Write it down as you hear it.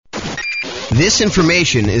This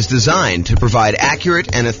information is designed to provide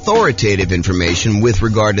accurate and authoritative information with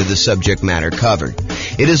regard to the subject matter covered.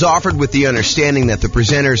 It is offered with the understanding that the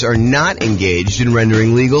presenters are not engaged in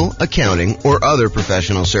rendering legal, accounting, or other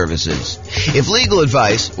professional services. If legal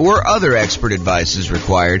advice or other expert advice is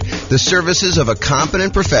required, the services of a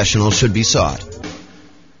competent professional should be sought.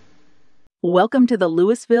 Welcome to the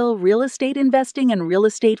Louisville Real Estate Investing and Real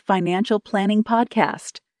Estate Financial Planning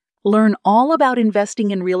Podcast. Learn all about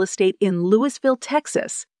investing in real estate in Louisville,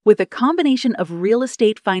 Texas, with a combination of real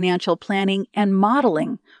estate financial planning and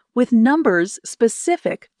modeling with numbers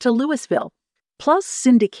specific to Louisville, plus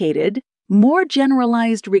syndicated, more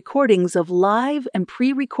generalized recordings of live and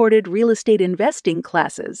pre-recorded real estate investing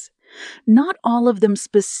classes, not all of them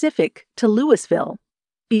specific to Louisville.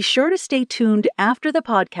 Be sure to stay tuned after the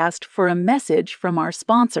podcast for a message from our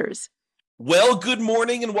sponsors. Well, good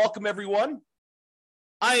morning and welcome, everyone.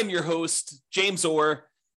 I am your host, James Orr,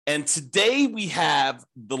 and today we have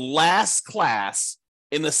the last class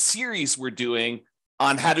in the series we're doing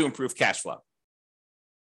on how to improve cash flow.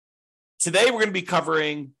 Today, we're going to be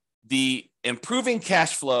covering the improving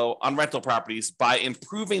cash flow on rental properties by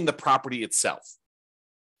improving the property itself.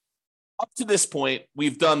 Up to this point,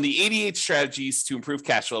 we've done the 88 strategies to improve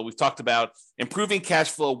cash flow. We've talked about improving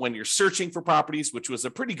cash flow when you're searching for properties, which was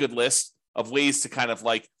a pretty good list of ways to kind of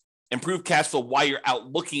like improve cash flow while you're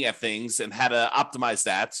out looking at things and how to optimize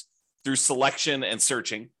that through selection and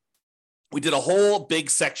searching. We did a whole big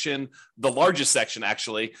section, the largest section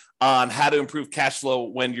actually, on how to improve cash flow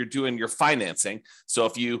when you're doing your financing. So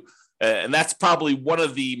if you, and that's probably one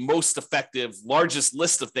of the most effective, largest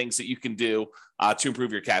list of things that you can do to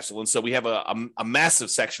improve your cash flow. And so we have a massive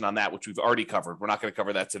section on that, which we've already covered. We're not going to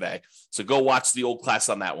cover that today. So go watch the old class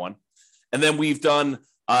on that one. And then we've done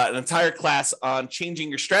an entire class on changing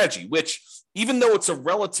your strategy, which even though it's a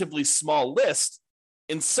relatively small list,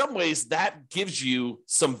 in some ways that gives you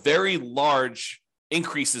some very large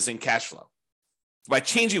increases in cash flow. By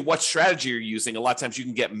changing what strategy you're using, a lot of times you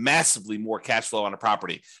can get massively more cash flow on a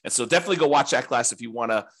property. And so definitely go watch that class if you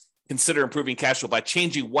want to consider improving cash flow by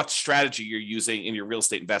changing what strategy you're using in your real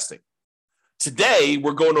estate investing. Today,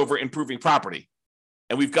 we're going over improving property.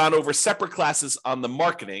 And we've gone over separate classes on the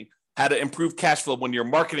marketing, how to improve cash flow when you're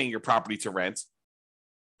marketing your property to rent.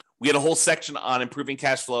 We had a whole section on improving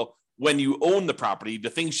cash flow when you own the property, the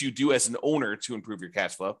things you do as an owner to improve your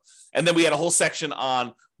cash flow. And then we had a whole section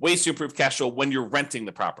on ways to improve cash flow when you're renting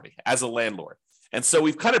the property as a landlord. And so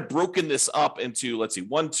we've kind of broken this up into, let's see,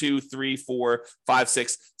 1, 2, 3, 4, 5,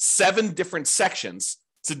 6, 7 different sections.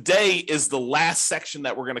 Today is the last section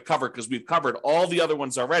that we're going to cover because we've covered all the other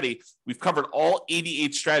ones already. We've covered all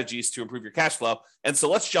 88 strategies to improve your cash flow. And so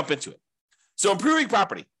let's jump into it. So improving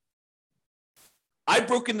property. I've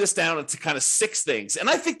broken this down into kind of 6 things.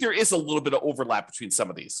 And I think there is a little bit of overlap between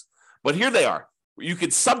some of these. But here they are. You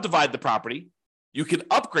could subdivide the property. You could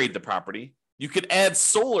upgrade the property. You could add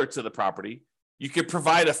solar to the property. You could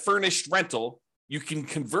provide a furnished rental. You can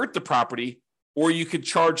convert the property, or you could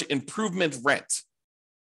charge improvement rent.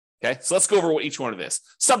 Okay, so let's go over what each one of this.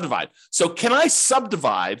 Subdivide. So can I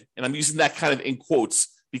subdivide, and I'm using that kind of in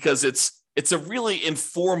quotes because it's a really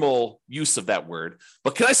informal use of that word,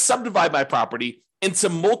 but can I subdivide my property into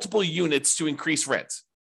multiple units to increase rent?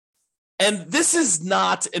 And this is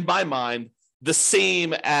not, in my mind, the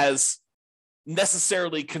same as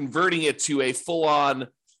necessarily converting it to a full-on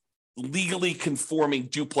legally conforming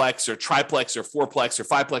duplex or triplex or fourplex or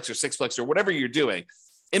fiveplex or sixplex or whatever you're doing.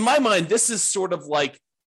 In my mind, this is sort of like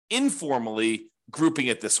informally grouping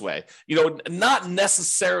it this way. You know, not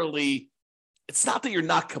necessarily, it's not that you're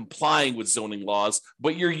not complying with zoning laws,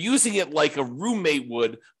 but you're using it like a roommate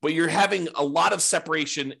would, but you're having a lot of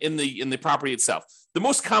separation in the property itself. The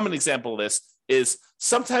most common example of this is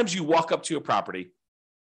sometimes you walk up to a property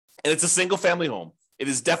and it's a single family home. It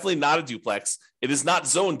is definitely not a duplex. It is not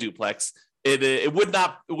zoned duplex. It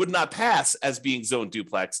would not pass as being zoned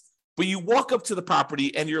duplex, but you walk up to the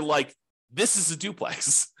property and you're like, this is a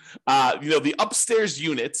duplex. The upstairs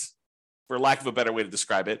unit, for lack of a better way to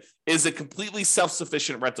describe it, is a completely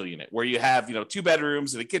self-sufficient rental unit where you have, 2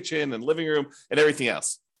 bedrooms and a kitchen and living room and everything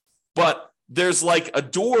else. But there's like a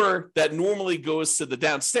door that normally goes to the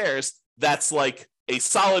downstairs that's like a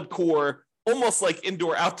solid core, almost like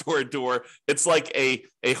indoor-outdoor door. It's like a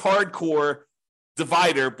hardcore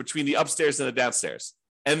divider between the upstairs and the downstairs.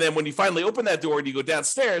 And then when you finally open that door and you go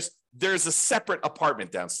downstairs, there's a separate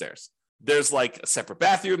apartment downstairs. There's like a separate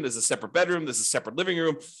bathroom, there's a separate bedroom, there's a separate living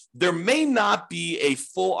room. There may not be a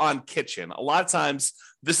full-on kitchen. A lot of times,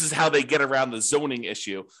 this is how they get around the zoning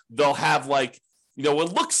issue. They'll have like,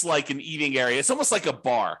 what looks like an eating area. It's almost like a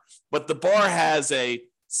bar, but the bar has a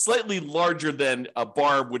slightly larger than a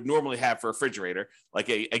bar would normally have for a refrigerator, like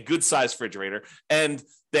a good sized refrigerator. And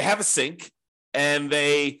they have a sink, and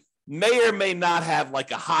they may or may not have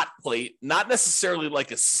like a hot plate, not necessarily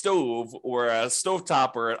like a stove or a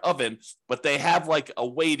stovetop or an oven, but they have like a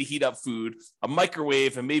way to heat up food, a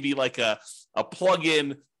microwave, and maybe like a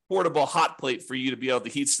plug-in portable hot plate for you to be able to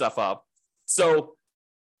heat stuff up. So,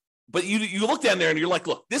 but you look down there and you're like,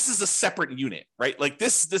 look, this is a separate unit, right? Like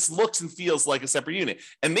this looks and feels like a separate unit.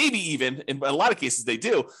 And maybe even in a lot of cases they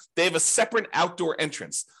have a separate outdoor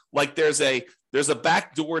entrance. Like there's a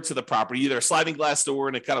back door to the property, either a sliding glass door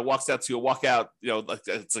and it kind of walks out to a walkout, like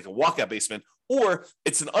it's like a walkout basement, or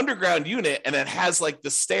it's an underground unit and it has like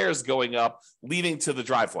the stairs going up leading to the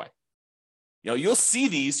driveway. You'll see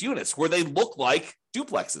these units where they look like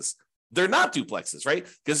duplexes. They're not duplexes, right?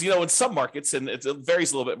 Because, in some markets, and it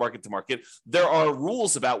varies a little bit market to market, there are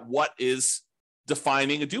rules about what is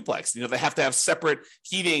defining a duplex. They have to have separate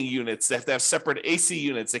heating units. They have to have separate AC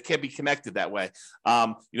units. They can't be connected that way.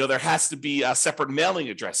 There has to be separate mailing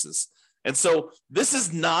addresses. And so this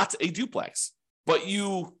is not a duplex, but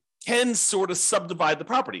you can sort of subdivide the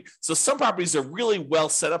property. So some properties are really well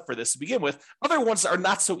set up for this to begin with. Other ones are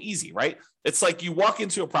not so easy, right? It's like you walk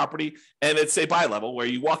into a property and it's a bi-level where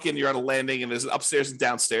you walk in, you're on a landing and there's an upstairs and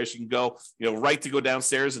downstairs. You can go, right to go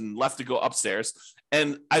downstairs and left to go upstairs.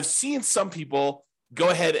 And I've seen some people go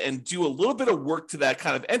ahead and do a little bit of work to that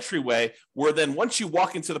kind of entryway where then once you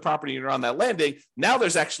walk into the property and you're on that landing, now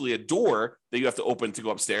there's actually a door that you have to open to go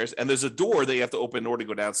upstairs. And there's a door that you have to open in order to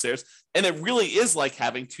go downstairs. And it really is like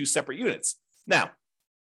having two separate units. Now,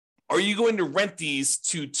 are you going to rent these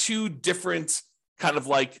to two different kind of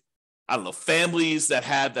like, I don't know, families that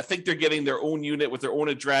think they're getting their own unit with their own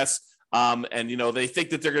address? And, they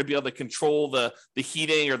think that they're going to be able to control the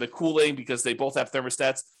heating or the cooling because they both have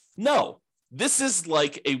thermostats. No. This is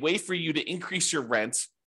like a way for you to increase your rent,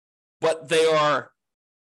 but they are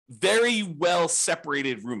very well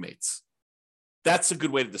separated roommates. That's a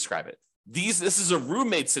good way to describe it. This is a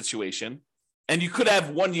roommate situation, and you could have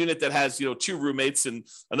one unit that has, two roommates and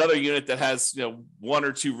another unit that has, one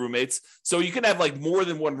or two roommates. So you can have like more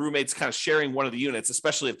than one roommates kind of sharing one of the units,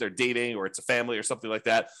 especially if they're dating or it's a family or something like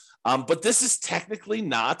that. But this is technically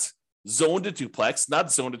not zoned to duplex,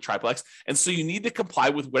 not zoned to triplex. And so you need to comply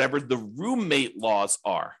with whatever the roommate laws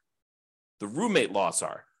are. The roommate laws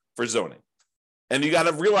are for zoning. And you got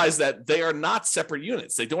to realize that they are not separate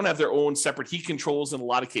units. They don't have their own separate heat controls in a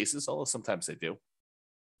lot of cases, although sometimes they do.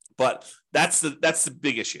 But that's the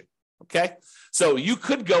big issue. Okay. So you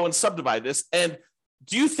could go and subdivide this. And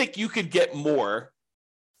do you think you could get more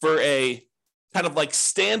for a kind of like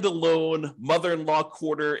standalone mother-in-law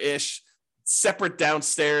quarter-ish, separate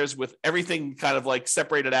downstairs with everything kind of like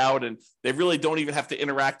separated out, and they really don't even have to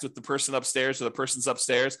interact with the person upstairs or the person's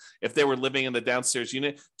upstairs if they were living in the downstairs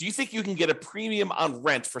unit? Do you think you can get a premium on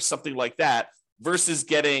rent for something like that versus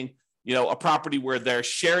getting, a property where they're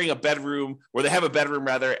sharing a bedroom, where they have a bedroom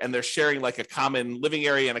rather, and they're sharing like a common living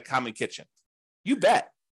area and a common kitchen? You bet.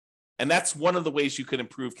 And that's one of the ways you can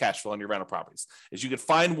improve cash flow on your rental properties, is you could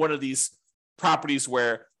find one of these properties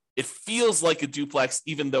where it feels like a duplex,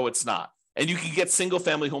 even though it's not. And you can get single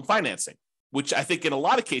family home financing, which I think in a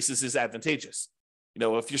lot of cases is advantageous.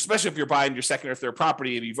 Especially if you're buying your second or third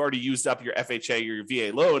property and you've already used up your FHA or your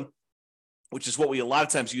VA loan, which is what we a lot of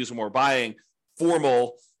times use when we're buying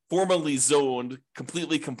formally zoned,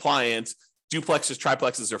 completely compliant duplexes,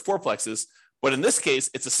 triplexes, or fourplexes. But in this case,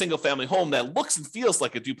 it's a single family home that looks and feels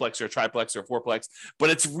like a duplex or a triplex or a fourplex, but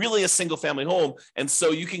it's really a single family home. And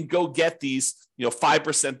so you can go get these,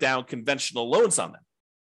 5% down conventional loans on them.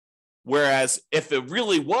 Whereas if it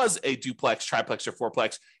really was a duplex, triplex, or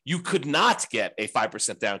fourplex, you could not get a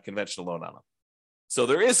 5% down conventional loan on them. So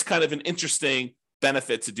there is kind of an interesting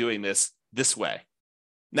benefit to doing this way.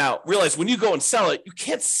 Now, realize when you go and sell it, you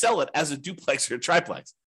can't sell it as a duplex or a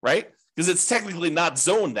triplex, right? Because it's technically not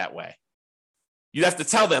zoned that way. You'd have to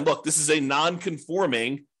tell them, look, this is a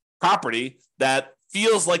non-conforming property that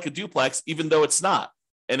feels like a duplex, even though it's not.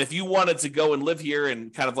 And if you wanted to go and live here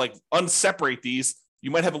and kind of like unseparate these,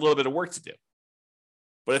 you might have a little bit of work to do.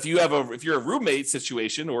 But if you're a roommate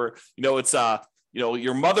situation, or, it's,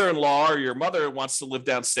 your mother-in-law or your mother wants to live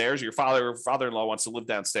downstairs, or your father-in-law wants to live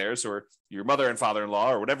downstairs, or your mother and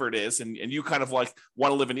father-in-law, or whatever it is, and you kind of like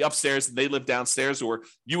want to live in the upstairs and they live downstairs, or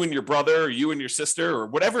you and your brother, or you and your sister, or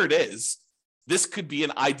whatever it is, this could be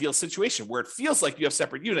an ideal situation where it feels like you have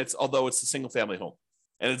separate units, although it's a single family home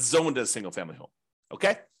and it's zoned as a single family home.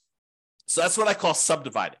 Okay. So that's what I call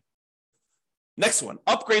subdividing. Next one,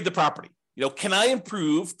 upgrade the property. Can I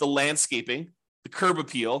improve the landscaping, the curb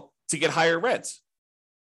appeal to get higher rents?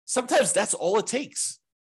 Sometimes that's all it takes,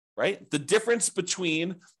 right? The difference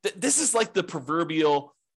between this is like the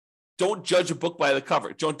proverbial don't judge a book by the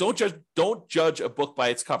cover. Don't judge a book by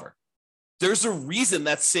its cover. There's a reason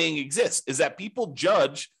that saying exists, is that people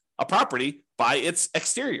judge a property by its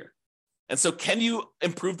exterior. And so can you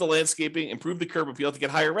improve the landscaping, improve the curb appeal to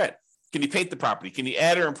get higher rent? Can you paint the property? Can you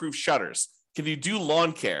add or improve shutters? Can you do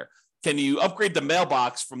lawn care? Can you upgrade the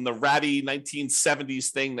mailbox from the ratty 1970s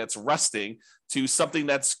thing that's rusting to something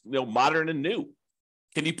that's modern and new?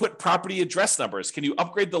 Can you put property address numbers? Can you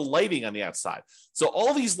upgrade the lighting on the outside? So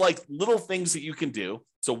all these like little things that you can do.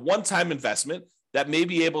 It's a one-time investment that may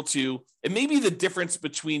be able to, it may be the difference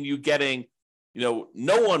between you getting, no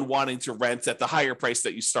one wanting to rent at the higher price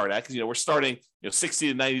that you start at. Because, we're starting, 60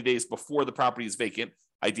 to 90 days before the property is vacant,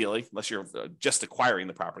 ideally, unless you're just acquiring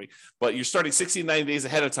the property. But you're starting 60 to 90 days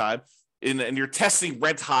ahead of time and you're testing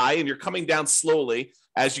rent high and you're coming down slowly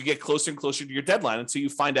as you get closer and closer to your deadline until you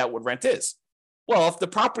find out what rent is. Well, if the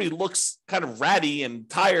property looks kind of ratty and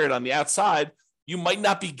tired on the outside, you might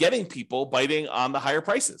not be getting people biting on the higher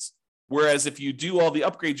prices. Whereas if you do all the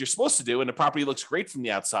upgrades you're supposed to do and the property looks great from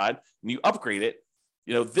the outside and you upgrade it,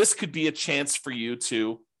 this could be a chance for you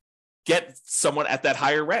to get someone at that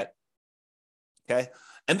higher rent. Okay.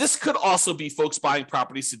 And this could also be folks buying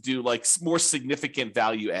properties to do like more significant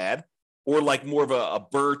value add, or like more of a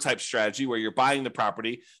BRRRR type strategy where you're buying the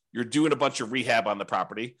property, you're doing a bunch of rehab on the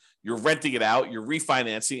property, you're renting it out, you're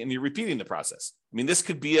refinancing, and you're repeating the process. I mean, this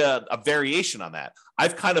could be a variation on that.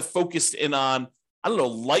 I've kind of focused in on,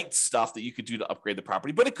 light stuff that you could do to upgrade the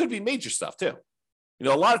property, but it could be major stuff too. A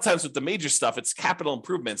lot of times with the major stuff, it's capital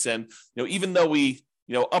improvements. And, even though we,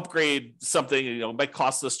 upgrade something, it might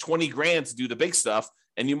cost us 20 grand to do the big stuff,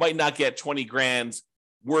 and you might not get 20 grand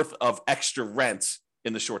worth of extra rent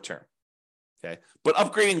in the short term. Okay. But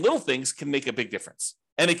upgrading little things can make a big difference,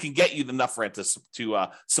 and it can get you enough rent to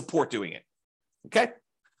support doing it. Okay.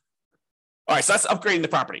 All right. So that's upgrading the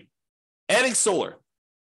property. Adding solar.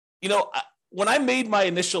 When I made my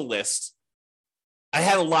initial list, I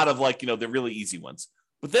had a lot of the really easy ones.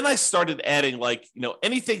 But then I started adding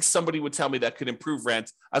anything somebody would tell me that could improve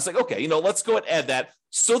rent. I was like, okay, let's go and add that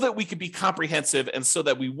so that we could be comprehensive and so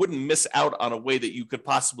that we wouldn't miss out on a way that you could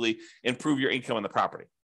possibly improve your income on the property.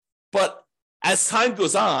 But as time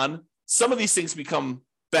goes on, some of these things become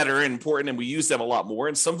better and important and we use them a lot more.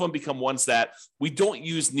 And some of them become ones that we don't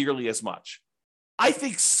use nearly as much. I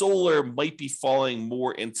think solar might be falling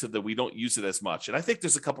more into the we don't use it as much. And I think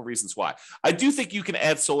there's a couple of reasons why. I do think you can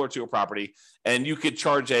add solar to a property and you could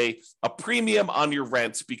charge a premium on your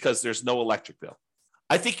rent because there's no electric bill.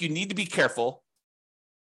 I think you need to be careful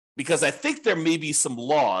because I think there may be some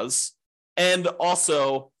laws, and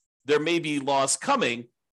also there may be laws coming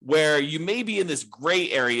where you may be in this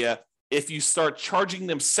gray area if you start charging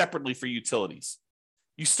them separately for utilities.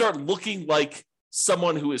 You start looking like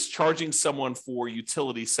someone who is charging someone for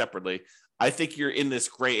utilities separately. I think you're in this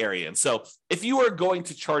gray area. And so if you are going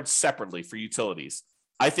to charge separately for utilities,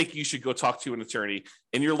 I think you should go talk to an attorney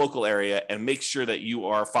in your local area and make sure that you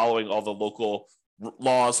are following all the local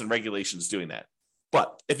laws and regulations doing that.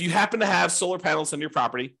 But if you happen to have solar panels on your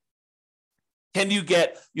property, can you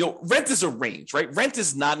get, rent is a range, right? Rent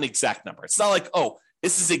is not an exact number. It's not like, oh,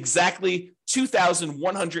 this is exactly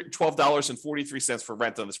 $2,112.43 for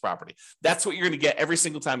rent on this property. That's what you're going to get every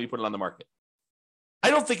single time you put it on the market. I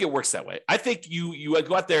don't think it works that way. I think you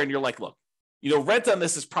go out there and you're like, look, rent on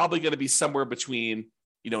this is probably going to be somewhere between,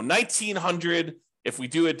 $1,900 if we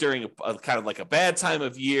do it during a kind of like a bad time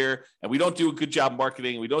of year and we don't do a good job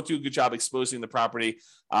marketing, we don't do a good job exposing the property,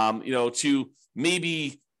 to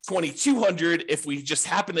maybe $2,200 if we just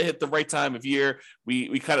happen to hit the right time of year.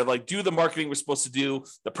 We kind of do the marketing we're supposed to do.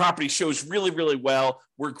 The property shows really, really well.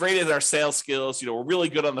 We're great at our sales skills. We're really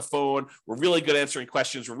good on the phone. We're really good answering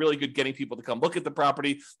questions. We're really good getting people to come look at the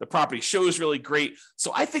property. The property shows really great.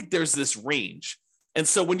 So I think there's this range. And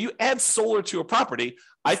so when you add solar to a property,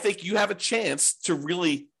 I think you have a chance to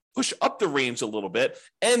really push up the range a little bit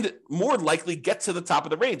and more likely get to the top of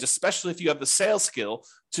the range, especially if you have the sales skill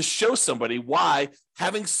to show somebody why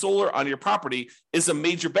having solar on your property is a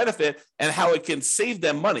major benefit and how it can save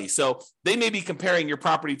them money. So they may be comparing your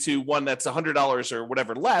property to one that's $100 or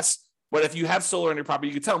whatever less, but if you have solar on your property,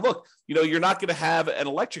 you can tell them, look, you're not going to have an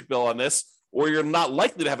electric bill on this, or you're not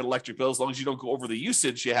likely to have an electric bill as long as you don't go over the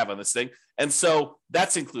usage you have on this thing. And so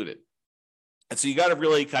that's included. And so you got to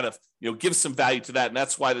really kind of, give some value to that. And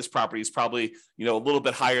that's why this property is probably, a little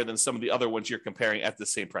bit higher than some of the other ones you're comparing at the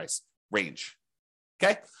same price range.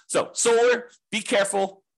 Okay. So solar, be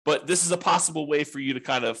careful, but this is a possible way for you to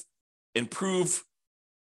kind of improve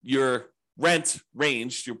your rent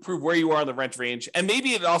range to prove where you are on the rent range. And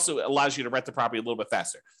maybe it also allows you to rent the property a little bit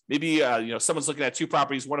faster. Maybe, someone's looking at two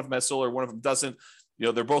properties, one of them has solar, one of them doesn't.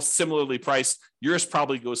 They're both similarly priced. Yours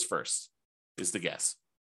probably goes first, is the guess.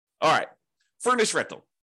 All right, furnished rental.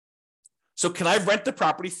 So can I rent the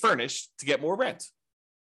property furnished to get more rent?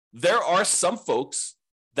 There are some folks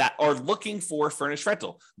that are looking for furnished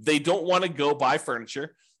rental. They don't want to go buy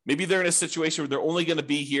furniture. Maybe they're in a situation where they're only going to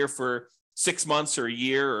be here for 6 months or a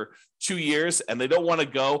year or 2 years, and they don't want to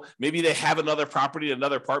go. Maybe they have another property in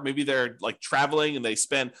another part. Maybe they're like traveling and they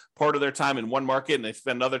spend part of their time in one market and they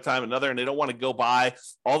spend another time in another, and they don't want to go buy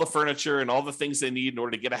all the furniture and all the things they need in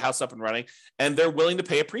order to get a house up and running. And they're willing to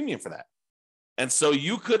pay a premium for that. And so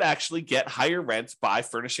you could actually get higher rent by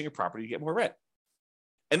furnishing a property to get more rent.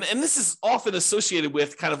 And this is often associated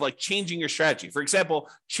with kind of like changing your strategy. For example,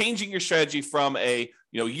 changing your strategy from a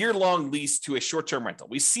year-long lease to a short-term rental.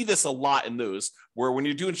 We see this a lot in those where when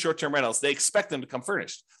you're doing short-term rentals, they expect them to come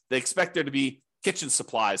furnished. They expect there to be kitchen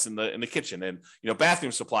supplies in the kitchen and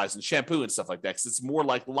bathroom supplies and shampoo and stuff like that. Because it's more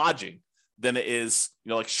like lodging than it is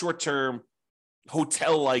like short-term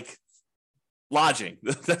hotel-like lodging.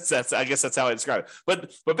 That's I guess that's how I describe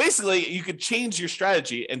it. But basically, you could change your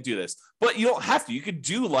strategy and do this, but you don't have to. You could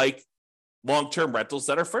do like long-term rentals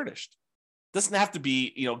that are furnished. It doesn't have to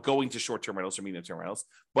be going to short-term rentals or medium-term rentals,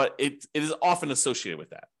 but it is often associated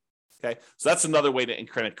with that. Okay, so that's another way to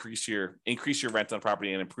increase your rent on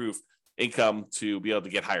property and improve income to be able to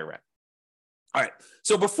get higher rent. All right.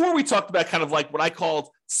 So before we talked about kind of like what I called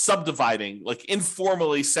subdividing, like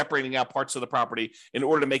informally separating out parts of the property in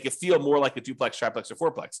order to make it feel more like a duplex, triplex, or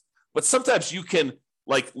fourplex. But sometimes you can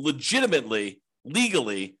like legitimately,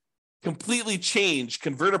 legally, completely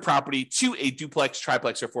convert a property to a duplex,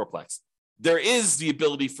 triplex, or fourplex. There is the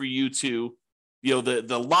ability for you to,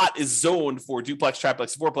 the lot is zoned for duplex,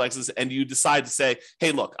 triplex, fourplexes, and you decide to say,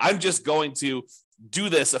 hey, look, I'm just going to do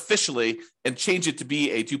this officially and change it to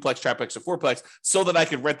be a duplex, triplex, or fourplex so that I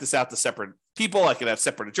can rent this out to separate people. I can have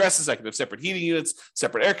separate addresses. I can have separate heating units,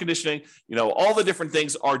 separate air conditioning. All the different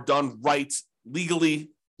things are done right,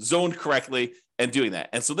 legally, zoned correctly, and doing that.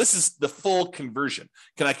 And so this is the full conversion.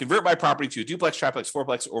 Can I convert my property to a duplex, triplex,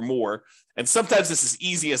 fourplex, or more? And sometimes this is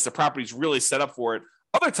easy as the property is really set up for it.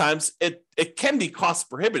 Other times it can be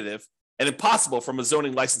cost prohibitive and impossible from a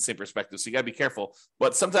zoning licensing perspective. So you got to be careful,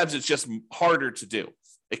 but sometimes it's just harder to do.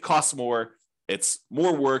 It costs more, it's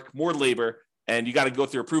more work, more labor, and you got to go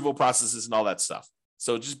through approval processes and all that stuff.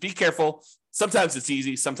 So just be careful. Sometimes it's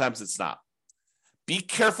easy, sometimes it's not. Be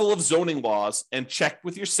careful of zoning laws and check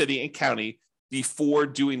with your city and county before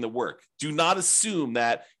doing the work. Do not assume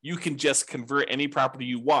that you can just convert any property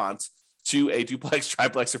you want to a duplex,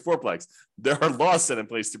 triplex, or fourplex. There are laws set in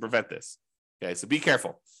place to prevent this. Okay, so be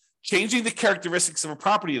careful. Changing the characteristics of a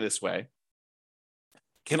property in this way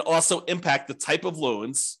can also impact the type of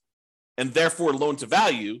loans and therefore loan to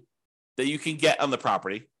value that you can get on the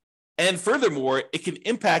property. And furthermore, it can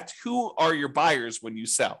impact who are your buyers when you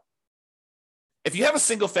sell. If you have a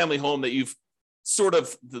single family home that you've sort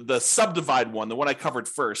of the subdivide one, the one I covered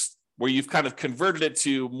first, where you've kind of converted it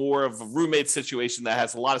to more of a roommate situation that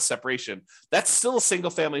has a lot of separation, that's still a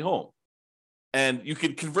single family home. And you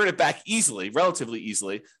can convert it back easily, relatively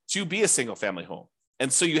easily, to be a single family home.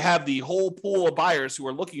 And so you have the whole pool of buyers who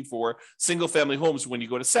are looking for single family homes when you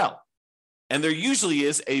go to sell. And there usually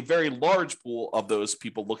is a very large pool of those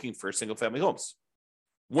people looking for single family homes.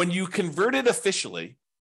 When you convert it officially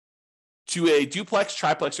to a duplex,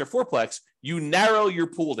 triplex, or fourplex, you narrow your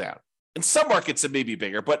pool down. In some markets, it may be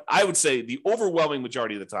bigger, but I would say the overwhelming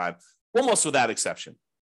majority of the time, almost without exception,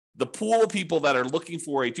 the pool of people that are looking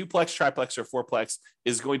for a duplex, triplex, or fourplex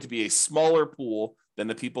is going to be a smaller pool than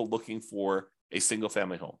the people looking for a single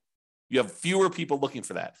family home. You have fewer people looking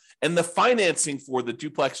for that. And the financing for the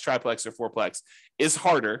duplex, triplex, or fourplex is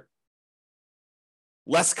harder,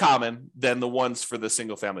 less common than the ones for the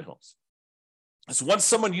single family homes. So once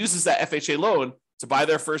someone uses that FHA loan to buy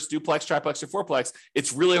their first duplex, triplex, or fourplex,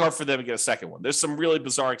 it's really hard for them to get a second one. There's some really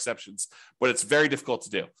bizarre exceptions, but it's very difficult to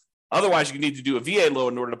do. Otherwise, you need to do a VA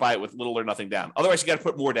loan in order to buy it with little or nothing down. Otherwise, you got to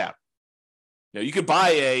put more down. You could buy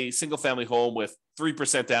a single family home with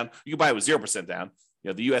 3% down. You can buy it with 0% down.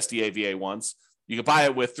 The USDA VA ones. You can buy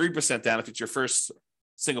it with 3% down if it's your first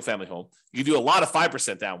single family home. You can do a lot of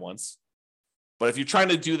 5% down ones. But if you're trying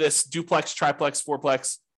to do this duplex, triplex,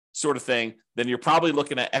 fourplex sort of thing, then you're probably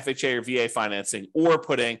looking at FHA or VA financing or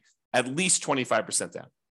putting at least 25% down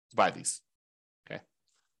to buy these. Okay.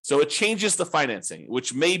 So it changes the financing,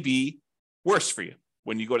 which may be worse for you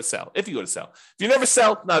when you go to sell, if you go to sell. If you never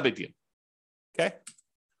sell, not a big deal. Okay.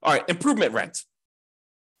 All right. Improvement rent.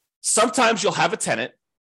 Sometimes you'll have a tenant.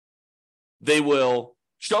 They will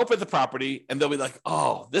show up at the property and they'll be like,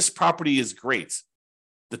 oh, this property is great.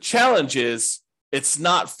 The challenge is it's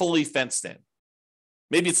not fully fenced in.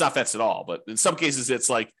 Maybe it's not fenced at all, but in some cases it's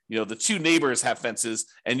like, the two neighbors have fences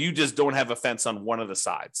and you just don't have a fence on one of the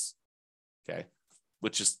sides. Okay.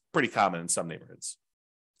 Which is pretty common in some neighborhoods.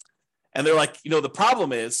 And they're like, the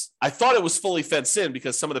problem is I thought it was fully fenced in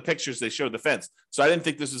because some of the pictures they showed the fence. So I didn't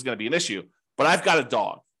think this was going to be an issue, but I've got a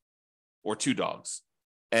dog or two dogs.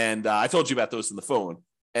 And I told you about those on the phone.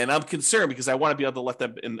 And I'm concerned because I want to be able to let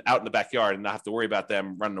them out in the backyard and not have to worry about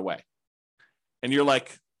them running away. And you're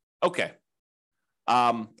like, okay,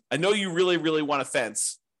 I know you really, really want a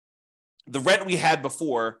fence. The rent we had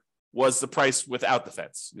before was the price without the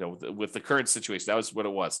fence, with the current situation. That was what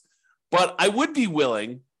it was. But I would be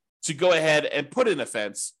willing to go ahead and put in a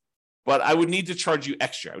fence, but I would need to charge you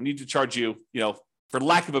extra. I would need to charge you, for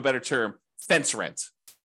lack of a better term, fence rent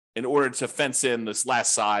in order to fence in this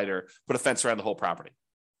last side or put a fence around the whole property.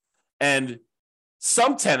 And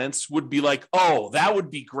some tenants would be like, oh, that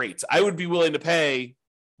would be great. I would be willing to pay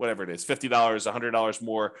whatever it is, $50, $100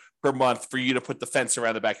 more per month for you to put the fence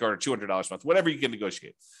around the backyard, or $200 a month, whatever you can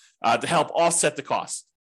negotiate, to help offset the cost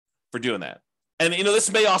for doing that. And,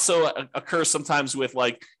 this may also occur sometimes with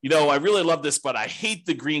like, I really love this, but I hate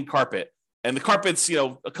the green carpet. And the carpet's,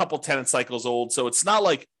 a couple tenant cycles old. So it's not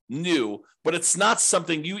like new, but it's not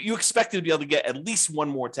something you expect to be able to get at least one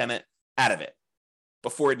more tenant out of it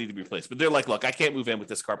before it needs to be replaced. But they're like, look, I can't move in with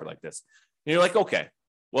this carpet like this. And you're like, okay,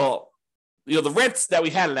 well, the rent that we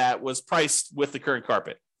had it at was priced with the current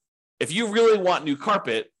carpet. If you really want new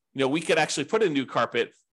carpet, we could actually put in new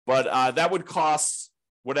carpet, but that would cost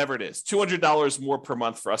whatever it is, $200 more per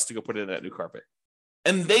month for us to go put in that new carpet.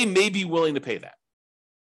 And they may be willing to pay that.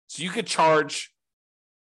 So you could charge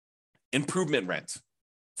improvement rent,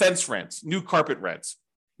 fence rent, new carpet rent,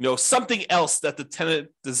 something else that the tenant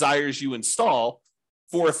desires you install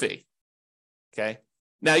for a fee. Okay.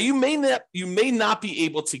 Now you may not be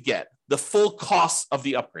able to get the full cost of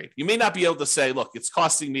the upgrade. You may not be able to say, look, it's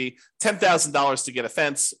costing me $10,000 to get a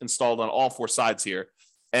fence installed on all four sides here.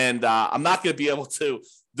 And I'm not going to be able to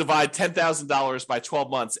divide $10,000 by 12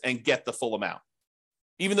 months and get the full amount.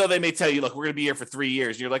 Even though they may tell you, look, we're going to be here for 3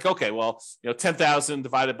 years. And you're like, okay, well, 10,000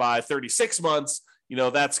 divided by 36 months,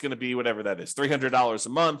 that's going to be whatever that is, $300 a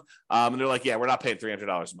month. And they're like, yeah, we're not paying $300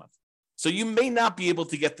 a month. So you may not be able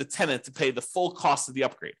to get the tenant to pay the full cost of the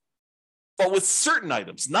upgrade. But with certain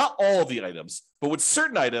items, not all of the items, but with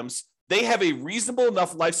certain items, they have a reasonable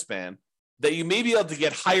enough lifespan that you may be able to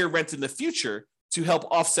get higher rent in the future to help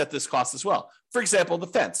offset this cost as well. For example, the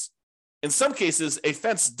fence. In some cases, a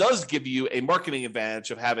fence does give you a marketing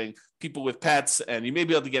advantage of having people with pets, and you may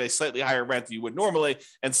be able to get a slightly higher rent than you would normally.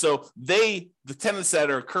 And so the tenants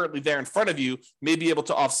that are currently there in front of you may be able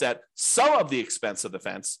to offset some of the expense of the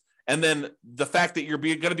fence. And then the fact that you're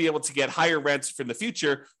going to be able to get higher rents for the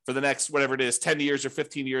future for the next, whatever it is, 10 years or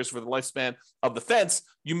 15 years for the lifespan of the fence,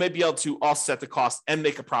 you may be able to offset the cost and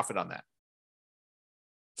make a profit on that.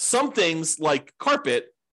 Some things like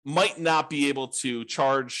carpet might not be able to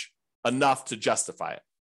charge enough to justify it.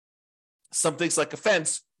 Some things like a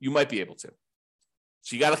fence, you might be able to.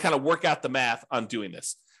 So you got to kind of work out the math on doing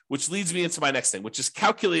this, which leads me into my next thing, which is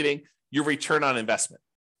calculating your return on investment.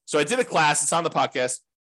 So I did a class, it's on the podcast.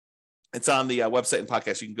 It's on the website and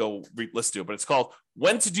podcast. You can go listen to it, but it's called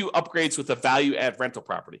When to Do Upgrades with a Value Add Rental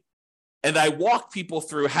Property. And I walk people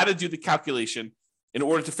through how to do the calculation in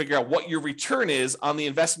order to figure out what your return is on the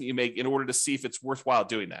investment you make in order to see if it's worthwhile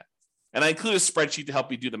doing that. And I include a spreadsheet to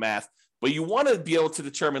help you do the math, but you want to be able to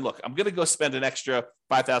determine, look, I'm going to go spend an extra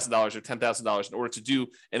 $5,000 or $10,000 in order to do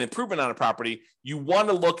an improvement on a property. You want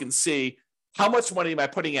to look and see how much money am I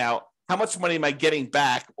putting out? How much money am I getting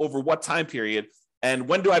back over what time period? And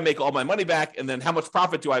when do I make all my money back? And then how much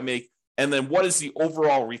profit do I make? And then what is the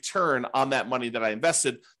overall return on that money that I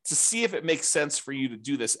invested to see if it makes sense for you to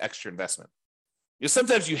do this extra investment?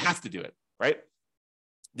 Sometimes you have to do it, right?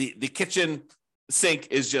 The kitchen sink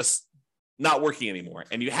is just not working anymore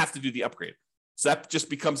and you have to do the upgrade. So that just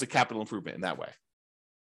becomes a capital improvement in that way.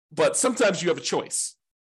 But sometimes you have a choice.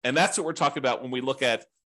 And that's what we're talking about when we look at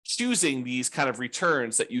choosing these kind of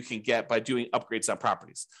returns that you can get by doing upgrades on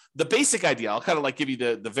properties. The basic idea, I'll kind of like give you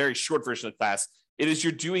the very short version of the class. It is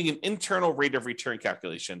you're doing an internal rate of return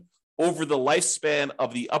calculation over the lifespan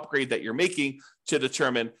of the upgrade that you're making to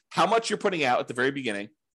determine how much you're putting out at the very beginning,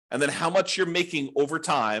 and then how much you're making over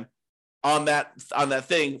time on that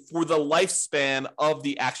thing for the lifespan of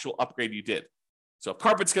the actual upgrade you did. So if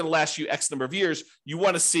carpet's going to last you X number of years, you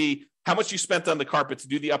want to see how much you spent on the carpet to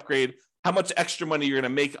do the upgrade, how much extra money you're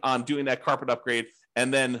going to make on doing that carpet upgrade.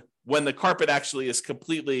 And then when the carpet actually is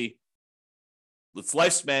completely its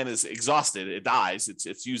lifespan is exhausted, it dies,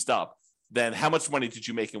 it's used up, then how much money did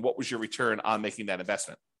you make and what was your return on making that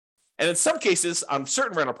investment? And in some cases, on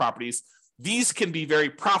certain rental properties, these can be very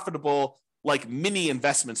profitable, like mini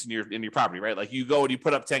investments in your property, right? Like you go and you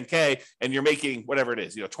put up 10K and you're making whatever it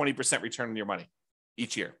is, 20% return on your money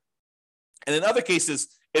each year. And in other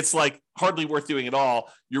cases, it's like hardly worth doing at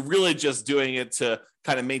all. You're really just doing it to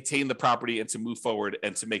kind of maintain the property and to move forward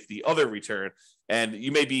and to make the other return. And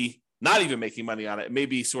you may be not even making money on it. It may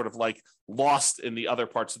be sort of like lost in the other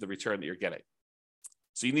parts of the return that you're getting.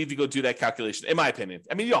 So you need to go do that calculation, in my opinion.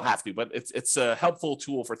 I mean, you don't have to, but it's a helpful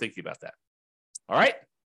tool for thinking about that. All right.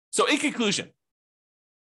 So in conclusion,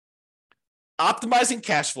 optimizing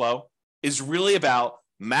cash flow is really about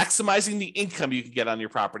maximizing the income you can get on your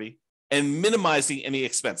property and minimizing any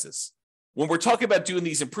expenses. When we're talking about doing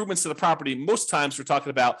these improvements to the property, most times we're talking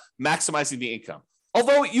about maximizing the income.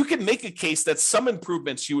 Although you can make a case that some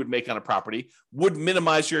improvements you would make on a property would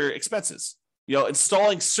minimize your expenses.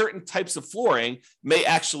 Installing certain types of flooring may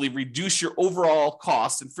actually reduce your overall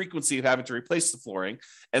cost and frequency of having to replace the flooring.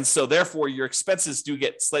 And so therefore your expenses do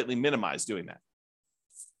get slightly minimized doing that.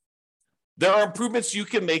 There are improvements you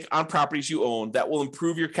can make on properties you own that will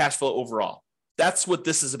improve your cash flow overall. That's what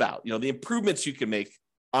this is about. The improvements you can make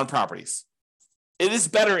on properties. It is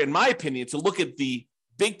better, in my opinion, to look at the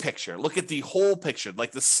big picture, look at the whole picture,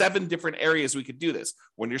 like the 7 different areas we could do this.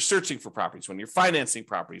 When you're searching for properties, when you're financing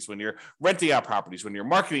properties, when you're renting out properties, when you're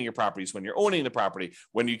marketing your properties, when you're owning the property,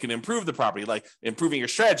 when you can improve the property, like improving your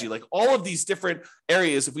strategy, like all of these different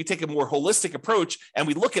areas. If we take a more holistic approach and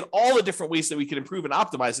we look at all the different ways that we can improve and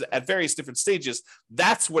optimize it at various different stages,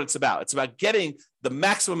 that's what it's about. It's about getting the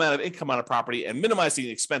maximum amount of income on a property and minimizing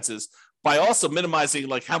the expenses by also minimizing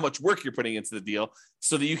like how much work you're putting into the deal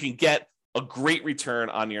so that you can get a great return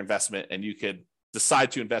on your investment and you could decide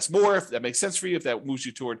to invest more if that makes sense for you, if that moves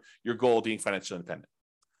you toward your goal of being financially independent.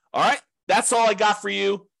 All right, that's all I got for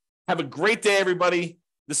you. Have a great day, everybody.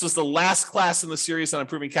 This was the last class in the series on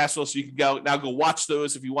improving cash flow, so you can go watch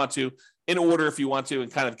those if you want to, in order if you want to, and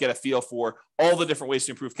kind of get a feel for all the different ways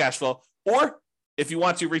to improve cash flow. Or if you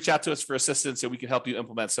want to, reach out to us for assistance and we can help you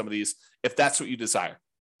implement some of these if that's what you desire.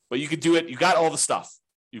 But you could do it. You got all the stuff.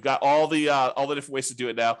 You've got all the different ways to do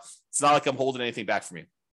it now. It's not like I'm holding anything back from you.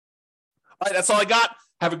 All right, that's all I got.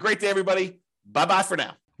 Have a great day, everybody. Bye-bye for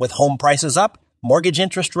now. With home prices up, mortgage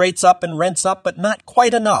interest rates up, and rents up, but not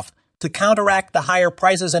quite enough to counteract the higher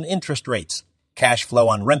prices and interest rates, cash flow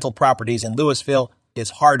on rental properties in Louisville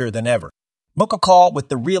is harder than ever. Book a call with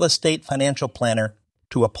the Real Estate Financial Planner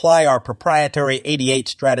to apply our proprietary 88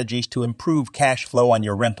 strategies to improve cash flow on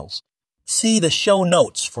your rentals. See the show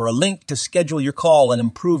notes for a link to schedule your call and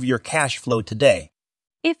improve your cash flow today.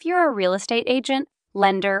 If you're a real estate agent,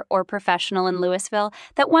 lender, or professional in Louisville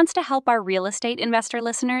that wants to help our real estate investor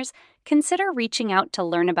listeners, consider reaching out to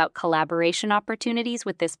learn about collaboration opportunities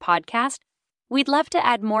with this podcast. We'd love to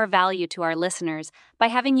add more value to our listeners by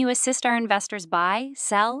having you assist our investors buy,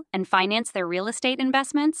 sell, and finance their real estate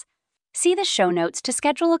investments. See the show notes to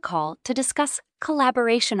schedule a call to discuss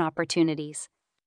collaboration opportunities.